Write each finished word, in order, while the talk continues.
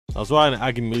I was right in an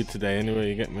aggy mood today anyway,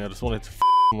 you get me? I just wanted to f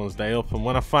someone's day up, and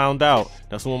when I found out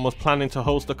that someone was planning to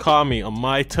host a car meet on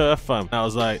my turf, fam, I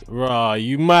was like, rah, are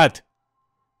you mad?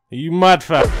 Are you mad,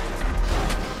 fam?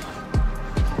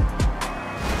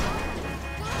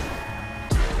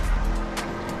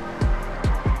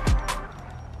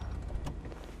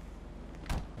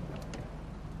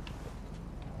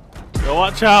 Yo,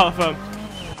 watch out, fam.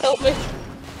 Help me.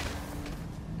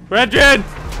 Brethren!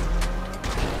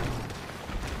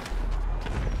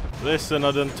 Listen, I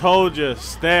done told you,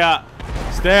 stay out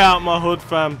my hood,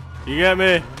 fam. You get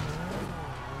me?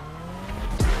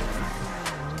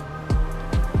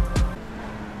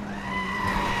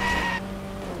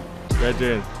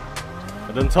 Brethren,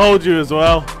 I done told you as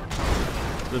well.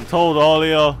 I done told all of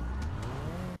you.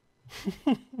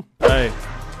 Hey,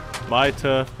 my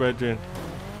turf, brethren.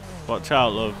 Watch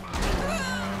out, love.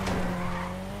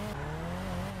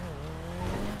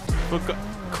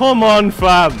 Come on,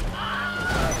 fam.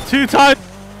 2 times.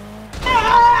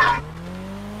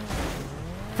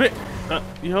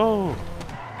 Yo.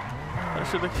 I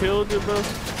should have killed you, bro.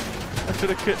 I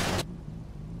should have killed.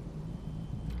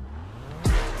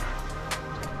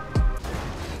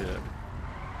 Shit.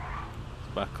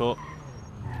 Back up.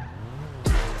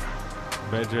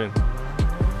 Brethren.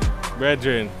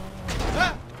 Brethren.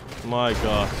 My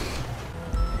gosh.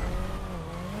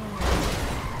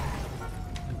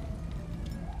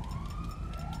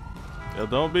 Yo,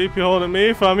 don't be holding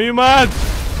me, fam. You mad?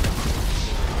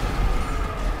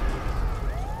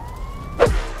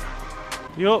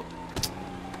 Yo,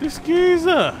 this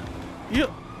geezer. Yo.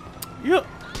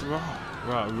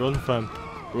 Right, run, fam.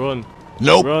 Run.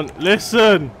 Nope. Run.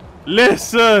 Listen.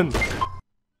 Listen.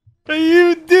 Are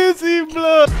you dizzy,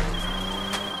 blood?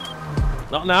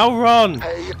 Not now, run.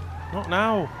 Hey. Not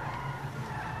now.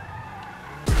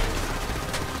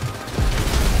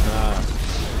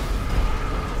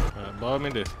 Buy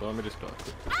me this guy.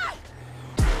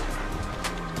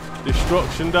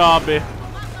 Destruction derby.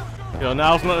 Yo,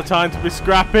 now's not the time to be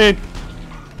scrapping.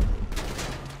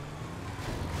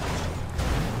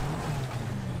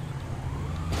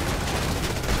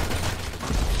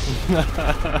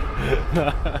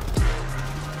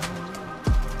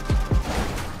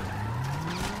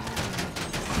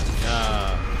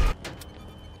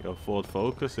 Yo, Ford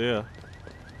Focus here.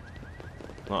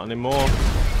 Not anymore.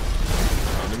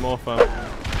 Not anymore, fam.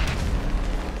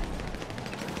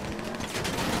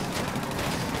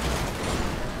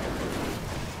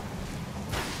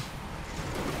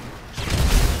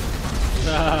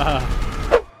 A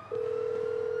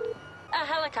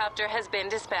helicopter has been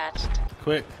dispatched.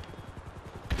 Quick.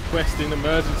 Requesting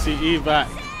emergency evac.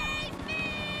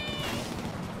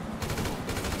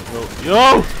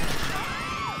 Yo!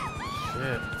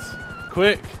 Shit.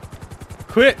 Quick.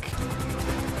 Quick.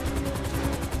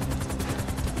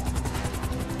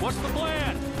 What's the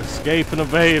plan? Escape and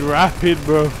evade rapid,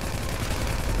 bro.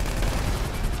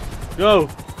 Go.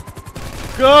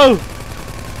 Go.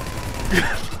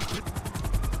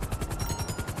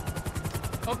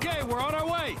 Okay, we're on our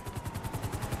way.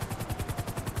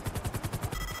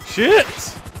 Shit.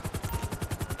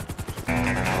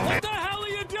 What the hell are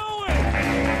you doing?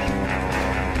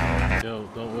 Yo,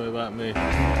 don't worry about me.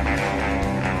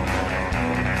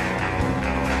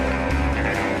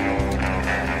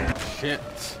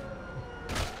 Shit.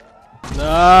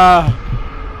 Nah.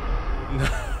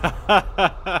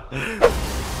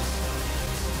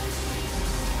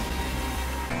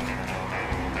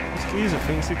 This geezer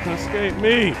thinks he can escape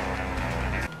me.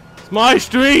 It's my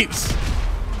streets.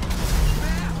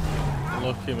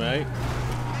 Lucky, mate.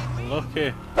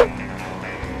 Lucky.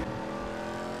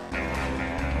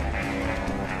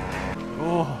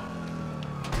 Oh.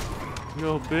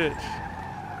 Yo, bitch.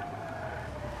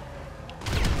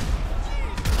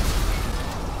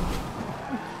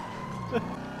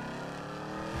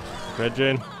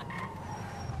 Brethren.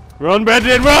 Run,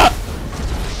 brethren, run!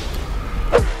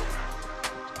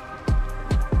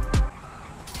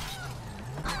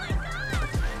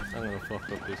 I'm gonna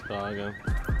fuck up this car again.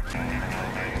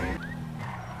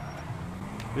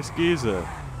 This geezer.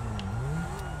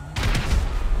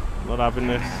 Not having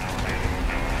this.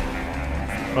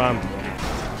 Fam.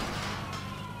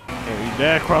 Don't you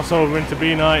dare cross over into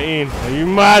B19. Are you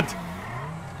mad?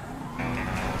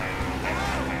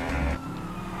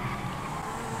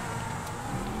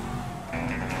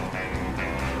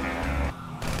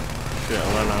 Shit, I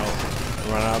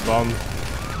ran out of bombs.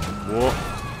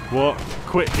 What?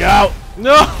 Quick, get out!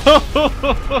 No!